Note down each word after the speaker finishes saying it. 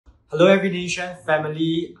Hello, Every Nation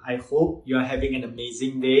family. I hope you are having an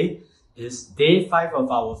amazing day. It's day 5 of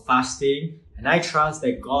our fasting, and I trust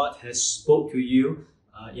that God has spoke to you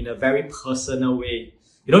in a very personal way.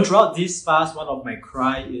 Throughout this fast, one of my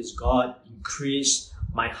cry is, God, increase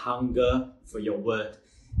my hunger for your word.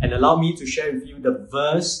 And allow me to share with you the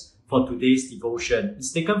verse for today's devotion.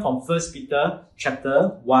 It's taken from 1 Peter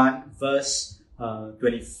chapter 1, verse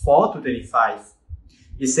 24 to 25.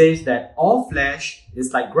 It says that all flesh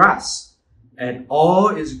is like grass, and all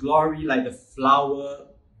its glory like the flower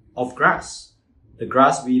of grass. The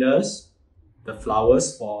grass withers, the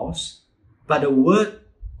flowers falls, but the word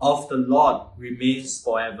of the Lord remains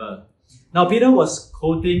forever. Now, Peter was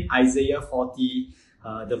quoting Isaiah 40,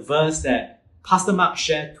 the verse that Pastor Mark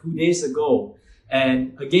shared 2 days ago.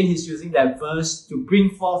 And again, he's using that verse to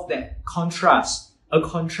bring forth that contrast, a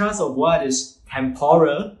contrast of what is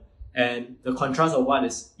temporal and the contrast of what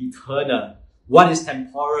is eternal. What is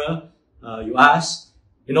temporal, you ask?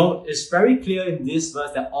 It's very clear in this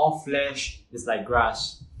verse that all flesh is like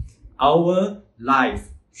grass. Our life,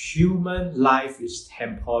 human life, is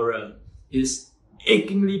temporal. It's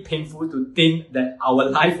achingly painful to think that our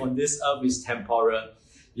life on this earth is temporal.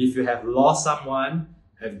 If you have lost someone,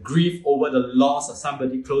 have grief over the loss of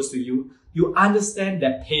somebody close to you, you understand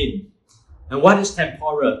that pain. And what is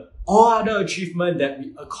temporal? All other achievement that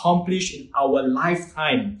we accomplish in our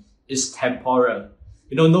lifetime is temporal.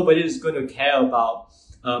 Nobody is going to care about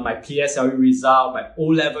my PSLE result, my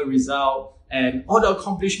O-level result, and all the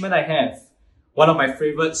accomplishment I have. One of my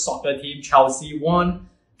favorite soccer team, Chelsea, won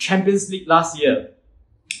Champions League last year.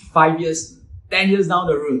 5 years, 10 years down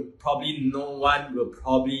the road, probably no one will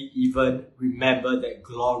probably even remember that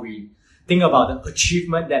glory. Think about the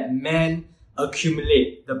achievement that man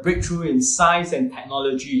accumulate, the breakthrough in science and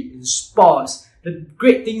technology, in sports, the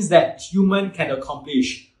great things that human can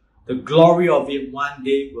accomplish. The glory of it one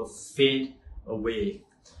day will fade away.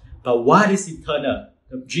 But what is eternal?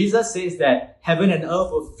 Jesus says that heaven and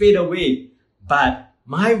earth will fade away, but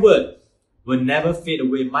my word will never fade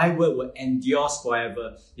away. My word will endure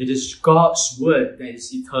forever. It is God's word that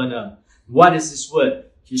is eternal. What is His word?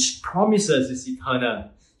 His promises is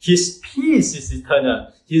eternal. His peace is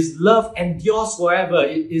eternal. His love endures forever.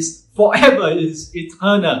 It is forever. It is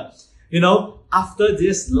eternal. After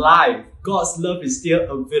this life, God's love is still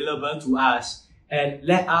available to us. And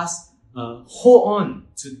let us hold on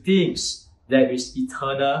to things that is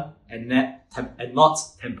eternal and not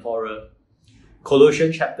temporal.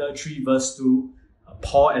 Colossians chapter 3 verse 2,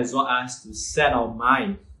 Paul exhorts us to set our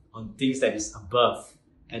mind on things that is above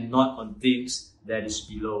and not on things that is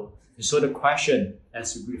below. And so the question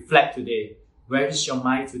as we reflect today, where is your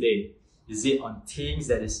mind today? Is it on things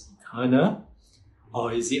that is eternal,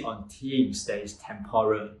 or is it on things that is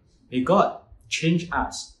temporal? May God change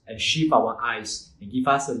us and shift our eyes and give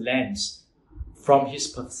us a lens from His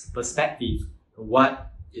perspective,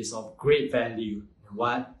 what is of great value and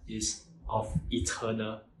what is of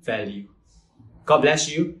eternal value. God bless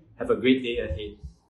you. Have a great day ahead.